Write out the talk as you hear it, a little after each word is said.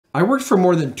I worked for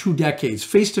more than 2 decades,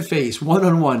 face-to-face,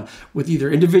 one-on-one, with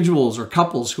either individuals or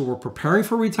couples who were preparing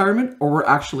for retirement or were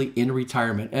actually in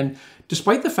retirement. And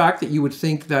despite the fact that you would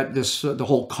think that the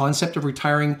whole concept of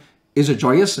retiring is a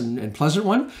joyous and pleasant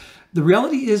one, the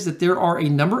reality is that there are a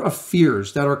number of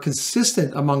fears that are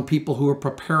consistent among people who are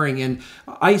preparing. And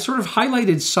I sort of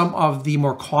highlighted some of the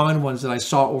more common ones that I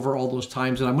saw over all those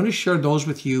times, and I'm going to share those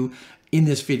with you in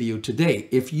this video today.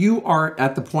 If you are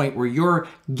at the point where you're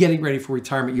getting ready for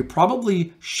retirement, you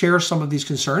probably share some of these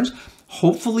concerns.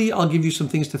 Hopefully, I'll give you some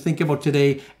things to think about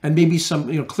today and maybe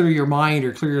some, clear your mind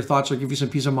or clear your thoughts or give you some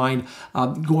peace of mind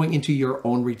going into your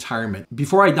own retirement.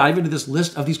 Before I dive into this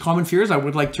list of these common fears, I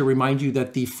would like to remind you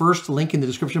that the first link in the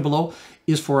description below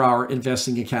is for our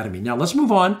Investing Academy. Now, let's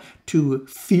move on to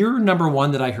fear number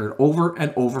 1 that I heard over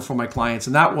and over from my clients,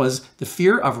 and that was the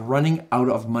fear of running out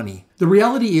of money. The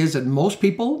reality is that most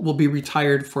people will be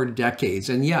retired for decades,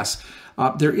 and yes,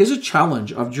 there is a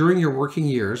challenge of, during your working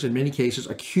years, in many cases,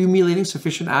 accumulating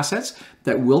sufficient assets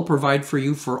that will provide for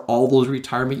you for all those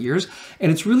retirement years.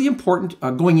 And it's really important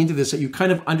going into this that you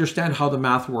kind of understand how the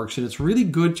math works. And it's really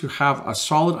good to have a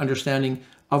solid understanding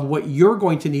of what you're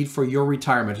going to need for your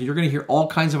retirement. You're going to hear all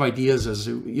kinds of ideas as,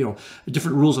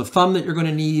 different rules of thumb that you're going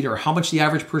to need or how much the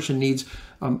average person needs.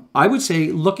 I would say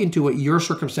look into what your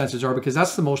circumstances are, because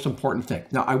that's the most important thing.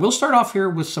 Now, I will start off here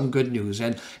with some good news.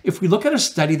 And if we look at a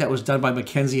study that was done by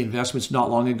Mackenzie Investments not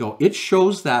long ago, it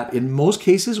shows that in most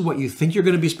cases, what you think you're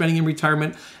going to be spending in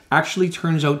retirement actually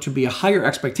turns out to be a higher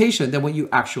expectation than what you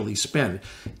actually spend.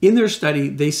 In their study,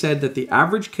 they said that the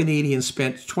average Canadian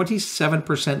spent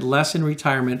 27% less in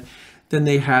retirement than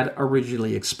they had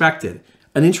originally expected.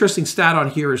 An interesting stat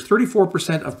on here is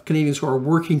 34% of Canadians who are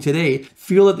working today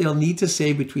feel that they'll need to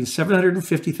save between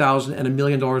 $750,000 and $1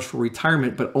 million for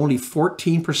retirement, but only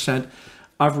 14%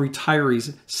 of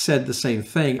retirees said the same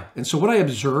thing. And so what I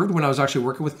observed when I was actually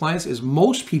working with clients is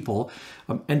most people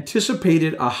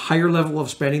anticipated a higher level of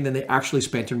spending than they actually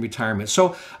spent in retirement.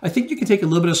 So I think you can take a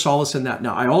little bit of solace in that.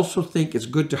 Now, I also think it's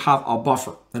good to have a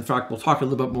buffer. In fact, we'll talk a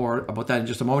little bit more about that in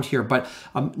just a moment here, but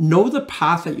know the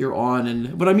path that you're on.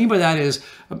 And what I mean by that is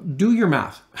do your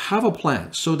math, have a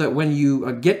plan so that when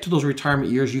you get to those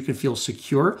retirement years, you can feel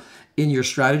secure in your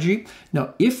strategy.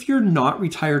 Now, if you're not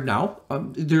retired now,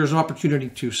 there's an opportunity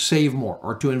to save more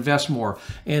or to invest more.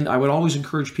 And I would always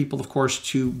encourage people, of course,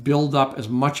 to build up as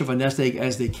much of a nest egg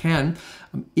as they can.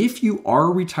 If you are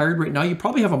retired right now, you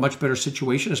probably have a much better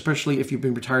situation, especially if you've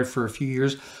been retired for a few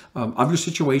years of your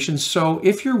situation. So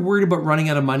if you're worried about running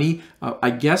out of money, I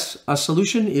guess a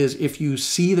solution is if you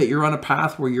see that you're on a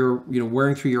path where you're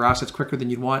wearing through your assets quicker than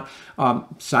you'd want,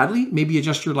 sadly, maybe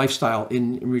adjust your lifestyle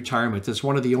in retirement. That's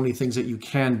one of the only things that you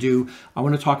can do. I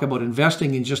want to talk about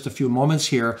investing in just a few moments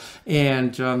here,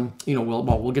 and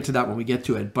we'll get to that when we get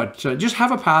to it. But just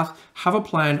have a path, have a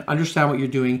plan, understand what you're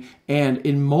doing, and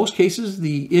in most cases,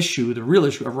 the real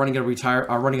issue of running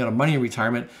out of money in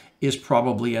retirement is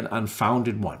probably an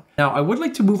unfounded one. Now, I would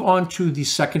like to move on to the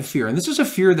second fear, and this is a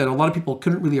fear that a lot of people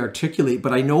couldn't really articulate,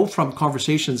 but I know from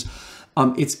conversations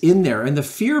it's in there. And the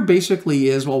fear basically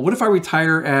is, well, what if I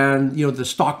retire and the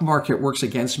stock market works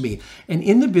against me? And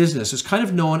in the business, it's kind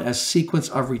of known as sequence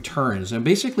of returns. And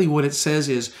basically what it says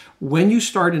is when you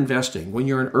start investing, when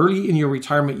you're early in your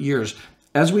retirement years,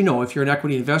 as we know, if you're an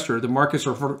equity investor, the markets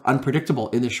are unpredictable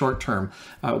in the short term.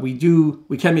 We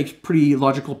can make pretty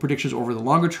logical predictions over the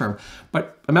longer term.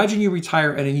 But imagine you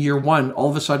retire and in year 1, all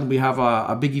of a sudden we have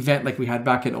a big event like we had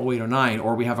back in 08 or 09,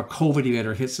 or we have a COVID event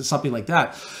or hits something like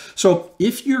that. So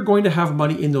if you're going to have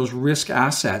money in those risk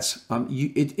assets,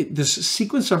 this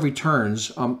sequence of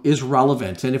returns is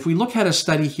relevant. And if we look at a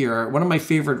study here, one of my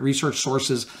favorite research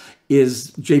sources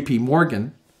is JP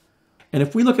Morgan. And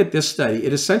if we look at this study,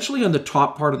 it essentially on the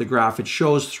top part of the graph, it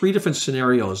shows 3 different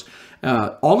scenarios.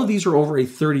 All of these are over a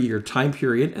 30-year time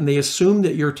period, and they assume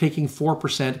that you're taking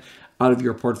 4% out of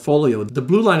your portfolio. The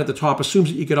blue line at the top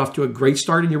assumes that you get off to a great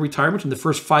start in your retirement and the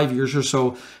first 5 years or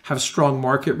so have strong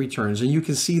market returns. And you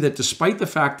can see that despite the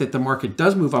fact that the market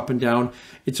does move up and down,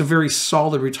 it's a very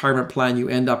solid retirement plan. You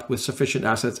end up with sufficient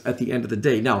assets at the end of the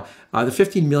day. Now, the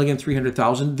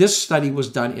 15,300,000, this study was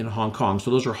done in Hong Kong.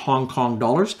 So those are Hong Kong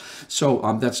dollars.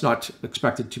 So that's not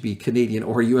expected to be Canadian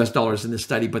or US dollars in this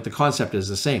study, but the concept is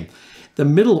the same. The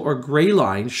middle or gray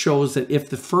line shows that if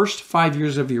the first 5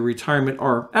 years of your retirement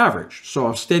are average,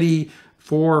 so a steady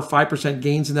 4 or 5%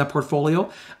 gains in that portfolio.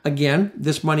 Again,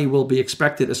 this money will be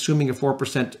expected, assuming a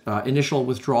 4% initial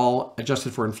withdrawal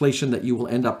adjusted for inflation, that you will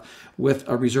end up with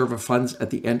a reserve of funds at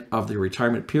the end of the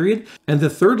retirement period. And the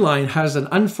third line has an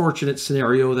unfortunate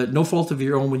scenario that no fault of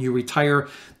your own, when you retire,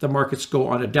 the markets go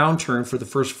on a downturn for the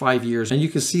first 5 years. And you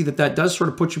can see that that does sort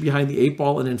of put you behind the 8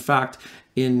 ball. And in fact,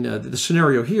 in the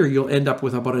scenario here, you'll end up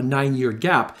with about a 9-year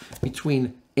gap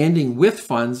between ending with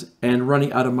funds and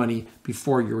running out of money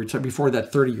before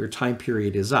that 30-year time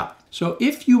period is up. So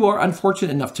if you are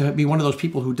unfortunate enough to be one of those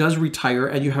people who does retire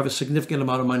and you have a significant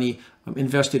amount of money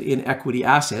invested in equity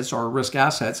assets or risk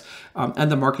assets,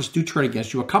 and the markets do turn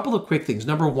against you, a couple of quick things.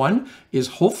 Number one is,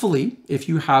 hopefully, if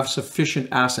you have sufficient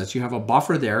assets, you have a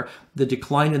buffer there, the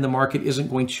decline in the market isn't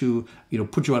going to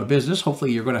put you out of business.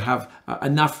 Hopefully you're going to have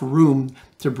enough room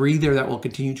to breathe there that will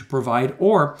continue to provide.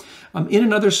 Or in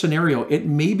another scenario, it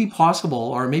may be possible,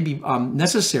 or may be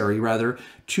necessary rather,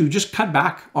 to just cut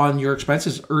back on your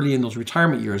expenses early in those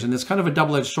retirement years. And it's kind of a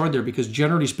double-edged sword there, because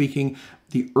generally speaking,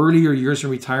 the earlier years in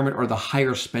retirement are the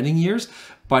higher spending years.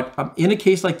 But in a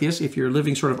case like this, if you're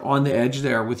living sort of on the edge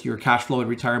there with your cash flow in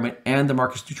retirement and the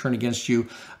markets do turn against you,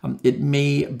 it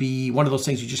may be one of those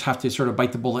things you just have to sort of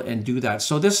bite the bullet and do that.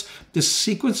 So this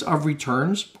sequence of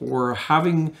returns, or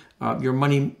having your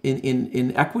money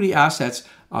in equity assets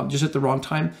just at the wrong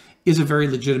time, is a very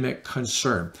legitimate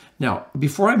concern. Now,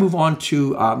 before I move on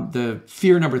to the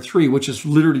fear number 3, which is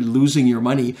literally losing your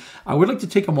money, I would like to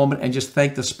take a moment and just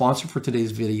thank the sponsor for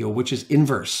today's video, which is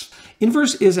Inverse.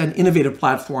 Inverse is an innovative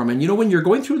platform. And when you're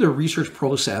going through the research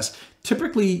process,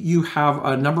 typically you have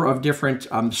a number of different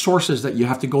sources that you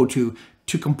have to go to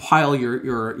compile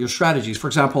your strategies. For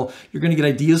example, you're going to get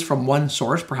ideas from one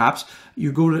source, perhaps.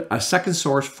 You go to a second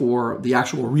source for the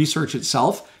actual research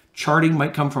itself. Charting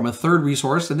might come from a third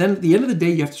resource. And then at the end of the day,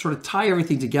 you have to sort of tie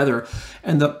everything together.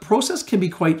 And the process can be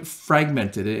quite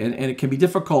fragmented, and it can be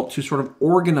difficult to sort of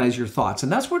organize your thoughts.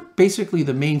 And that's what basically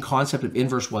the main concept of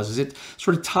Inverse was, is it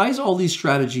sort of ties all these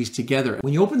strategies together.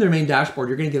 When you open their main dashboard,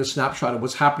 you're going to get a snapshot of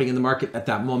what's happening in the market at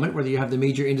that moment, whether you have the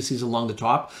major indices along the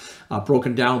top,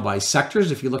 broken down by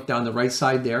sectors. If you look down the right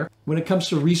side there, when it comes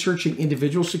to researching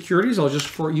individual securities, I'll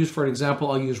just use for an example,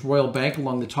 I'll use Royal Bank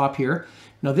along the top here.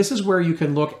 Now, this is where you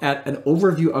can look at an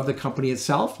overview of the company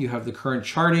itself. You have the current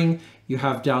charting. You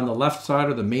have down the left side,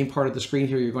 or the main part of the screen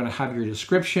here, you're going to have your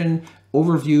description,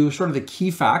 overview, sort of the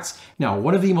key facts. Now,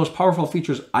 one of the most powerful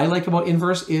features I like about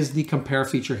Inverse is the compare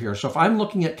feature here. So if I'm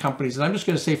looking at companies, and I'm just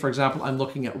going to say, for example, I'm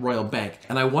looking at Royal Bank,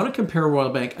 and I want to compare Royal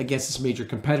Bank against its major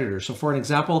competitors. So for an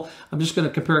example, I'm just going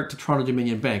to compare it to Toronto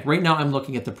Dominion Bank. Right now, I'm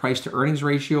looking at the price to earnings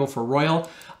ratio for Royal.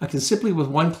 I can simply, with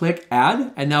one click,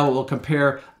 add, and now it will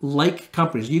compare like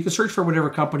companies. You can search for whatever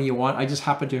company you want. I just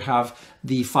happen to have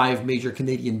the 5 major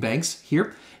Canadian banks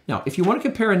here. Now, if you want to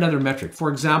compare another metric, for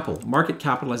example, market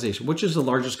capitalization, which is the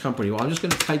largest company? Well, I'm just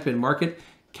going to type in market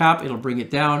cap. It'll bring it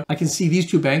down. I can see these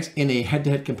 2 banks in a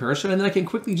head-to-head comparison, and then I can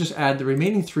quickly just add the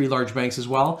remaining 3 large banks as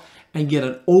well and get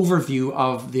an overview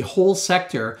of the whole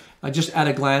sector just at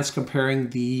a glance, comparing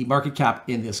the market cap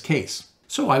in this case.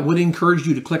 So I would encourage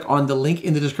you to click on the link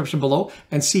in the description below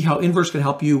and see how Inverse can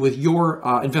help you with your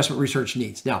investment research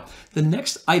needs. Now, the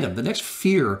next item, the next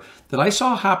fear that I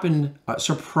saw happen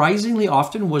surprisingly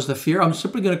often was the fear, I'm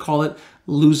simply going to call it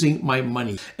losing my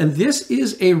money. And this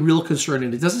is a real concern,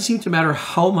 and it doesn't seem to matter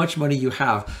how much money you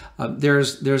have.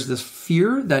 There's this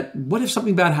fear that what if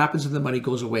something bad happens and the money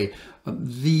goes away?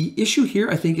 The issue here,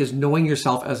 I think, is knowing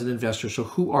yourself as an investor. So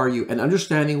who are you? And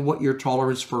understanding what your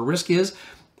tolerance for risk is,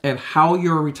 and how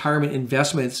your retirement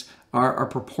investments are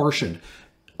proportioned.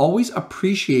 Always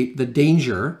appreciate the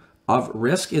danger of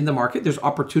risk in the market. There's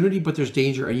opportunity, but there's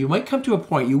danger. And you might come to a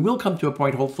point, you will come to a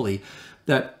point, hopefully,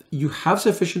 that you have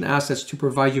sufficient assets to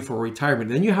provide you for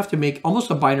retirement. Then you have to make almost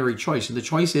a binary choice. And the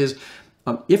choice is,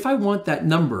 if I want that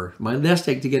number, my nest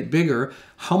egg, to get bigger,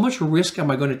 how much risk am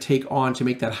I going to take on to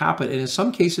make that happen? And in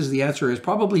some cases, the answer is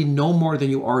probably no more than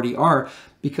you already are,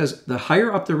 because the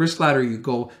higher up the risk ladder you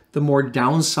go, the more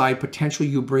downside potential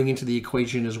you bring into the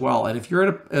equation as well. And if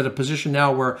you're at a position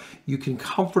now where you can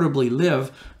comfortably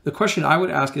live, the question I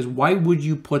would ask is, why would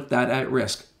you put that at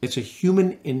risk? It's a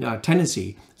human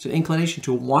tendency. It's an inclination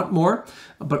to want more,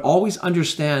 but always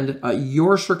understand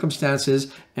your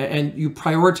circumstances, and you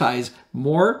prioritize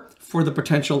more for the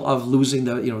potential of losing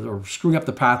or screwing up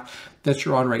the path that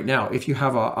you're on right now. If you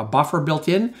have a buffer built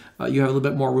in, you have a little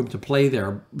bit more room to play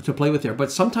with there.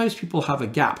 But sometimes people have a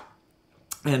gap,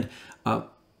 and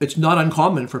it's not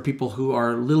uncommon for people who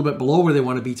are a little bit below where they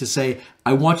want to be to say,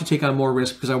 I want to take on more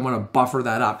risk because I want to buffer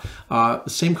that up. The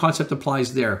same concept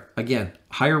applies there. Again,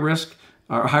 higher risk,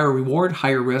 higher reward,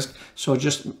 higher risk. So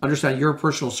just understand your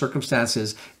personal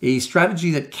circumstances. A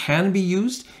strategy that can be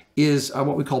used is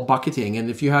what we call bucketing. And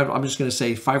if you have, I'm just going to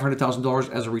say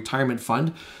 $500,000 as a retirement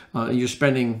fund, and you're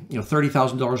spending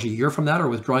 $30,000 a year from that or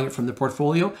withdrawing it from the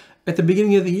portfolio, at the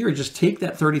beginning of the year, just take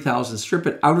that $30,000, strip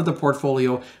it out of the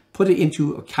portfolio, put it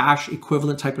into a cash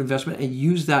equivalent type of investment, and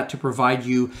use that to provide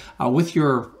you with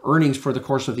your earnings for the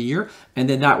course of the year. And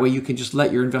then that way you can just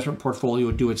let your investment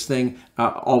portfolio do its thing,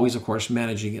 always, of course,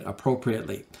 managing it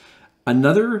appropriately.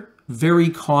 Another very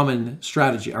common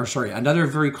another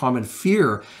very common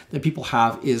fear that people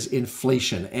have is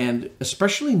inflation. And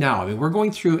especially now, I mean, we're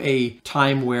going through a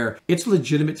time where it's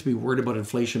legitimate to be worried about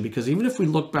inflation, because even if we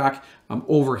look back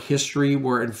over history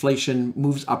where inflation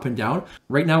moves up and down,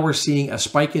 right now we're seeing a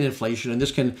spike in inflation, and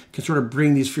this can sort of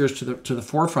bring these fears to the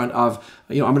forefront of,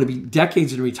 I'm going to be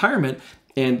decades in retirement,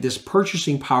 and this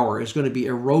purchasing power is going to be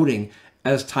eroding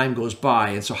as time goes by.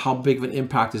 And so how big of an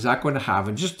impact is that going to have?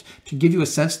 And just to give you a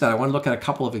sense of that, I want to look at a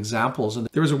couple of examples. And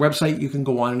there is a website you can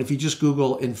go on, and if you just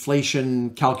Google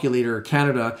inflation calculator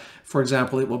Canada, for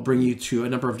example, it will bring you to a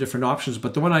number of different options.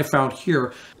 But the one I found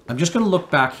here, I'm just going to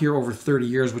look back here over 30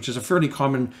 years, which is a fairly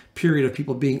common period of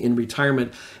people being in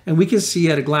retirement. And we can see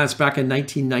at a glance back in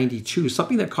 1992,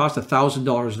 something that cost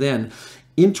 $1,000 then,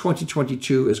 in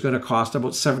 2022 is going to cost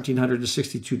about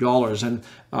 $1,762. And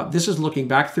this is looking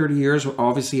back 30 years.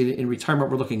 Obviously, in retirement,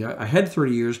 we're looking ahead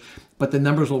 30 years, but the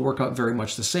numbers will work out very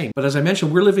much the same. But as I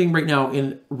mentioned, we're living right now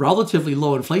in relatively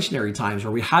low inflationary times,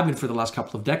 or we have been for the last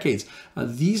couple of decades.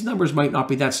 These numbers might not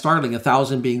be that startling,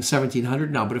 1,000 being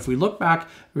 1,700 now. But if we look back,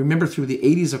 remember through the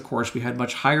 80s, of course, we had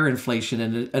much higher inflation.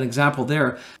 And an example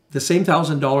there, the same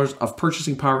 $1,000 of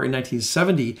purchasing power in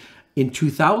 1970 in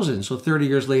 2000, so 30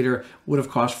 years later, would have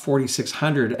cost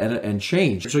 $4,600 and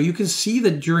change. So you can see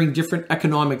that during different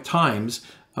economic times,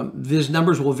 these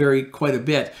numbers will vary quite a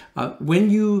bit. When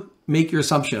you make your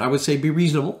assumption, I would say be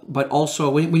reasonable, but also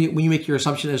when you make your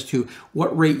assumption as to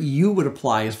what rate you would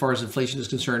apply as far as inflation is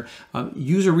concerned,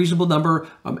 use a reasonable number,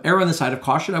 err on the side of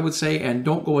caution, I would say, and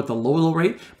don't go at the low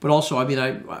rate. But also, I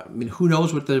mean, who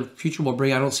knows what the future will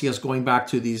bring? I don't see us going back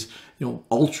to these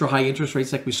ultra high interest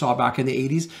rates like we saw back in the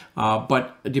 80s.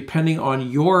 But depending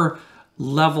on your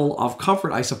level of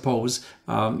comfort, I suppose,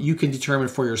 you can determine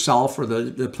for yourself or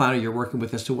the planner you're working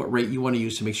with as to what rate you want to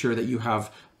use to make sure that you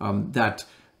have that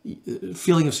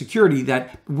feeling of security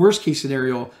that worst case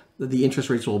scenario, the interest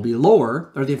rates will be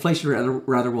lower, or the inflation rate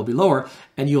rather will be lower,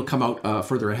 and you'll come out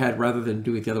further ahead rather than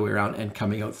doing it the other way around and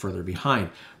coming out further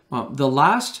behind. The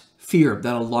last fear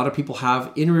that a lot of people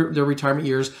have in their retirement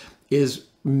years is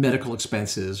medical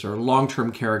expenses or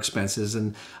long-term care expenses.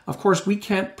 And of course, we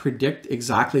can't predict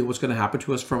exactly what's going to happen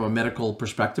to us from a medical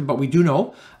perspective, but we do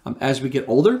know as we get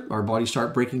older, our bodies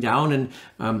start breaking down,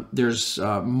 and there's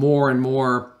more and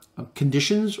more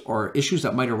conditions or issues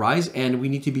that might arise, and we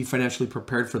need to be financially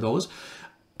prepared for those.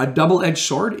 A double-edged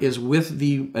sword is with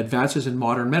the advances in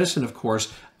modern medicine, of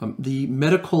course, the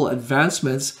medical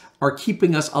advancements are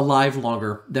keeping us alive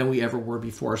longer than we ever were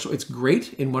before. So it's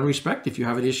great in one respect. If you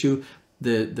have an issue,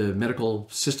 the medical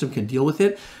system can deal with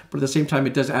it, but at the same time,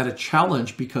 it does add a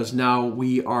challenge because now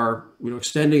we are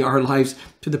extending our lives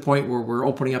to the point where we're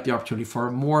opening up the opportunity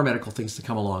for more medical things to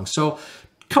come along. So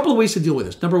a couple of ways to deal with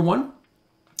this. Number one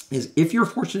is if you're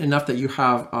fortunate enough that you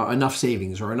have enough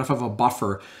savings or enough of a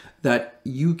buffer that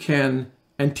you can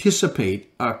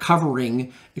anticipate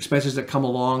covering expenses that come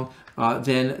along,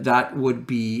 then that would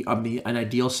be an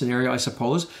ideal scenario, I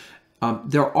suppose.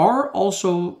 There are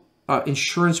also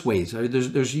insurance ways.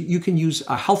 You can use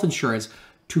health insurance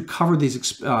to cover these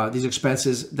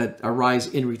expenses that arise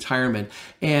in retirement.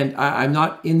 And I'm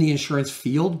not in the insurance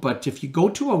field, but if you go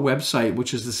to a website,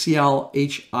 which is the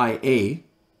CLHIA,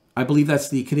 I believe that's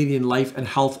the Canadian Life and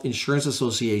Health Insurance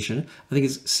Association. I think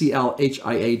it's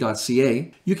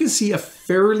clhia.ca. You can see a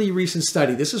fairly recent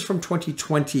study. This is from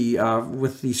 2020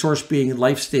 with the source being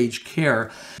Life Stage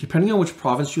Care. Depending on which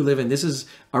province you live in, this is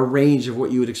a range of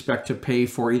what you would expect to pay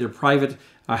for either private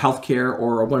healthcare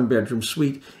or a one-bedroom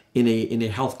suite in a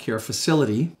healthcare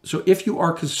facility. So if you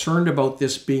are concerned about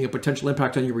this being a potential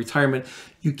impact on your retirement,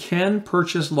 you can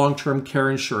purchase long-term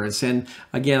care insurance. And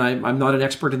again, I'm not an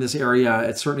expert in this area.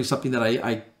 It's certainly something that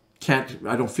I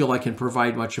don't feel I can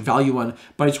provide much value on,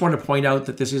 but I just want to point out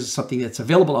that this is something that's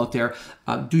available out there.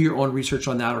 Do your own research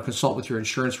on that or consult with your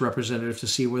insurance representative to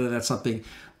see whether that's something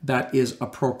that is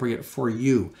appropriate for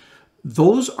you.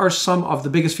 Those are some of the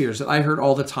biggest fears that I heard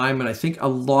all the time, and I think a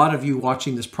lot of you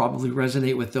watching this probably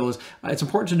resonate with those. It's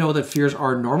important to know that fears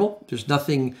are normal. There's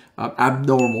nothing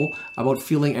abnormal about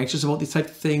feeling anxious about these types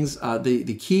of things.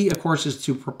 The key, of course, is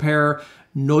to prepare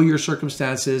know your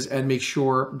circumstances, and make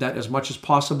sure that as much as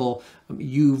possible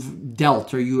you've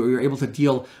dealt or you're able to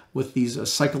deal with these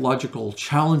psychological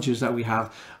challenges that we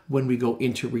have when we go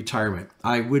into retirement.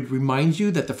 I would remind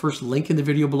you that the first link in the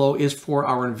video below is for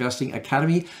our Investing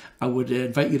Academy. I would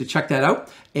invite you to check that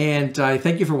out. And I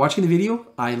thank you for watching the video.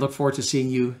 I look forward to seeing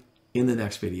you in the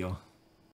next video.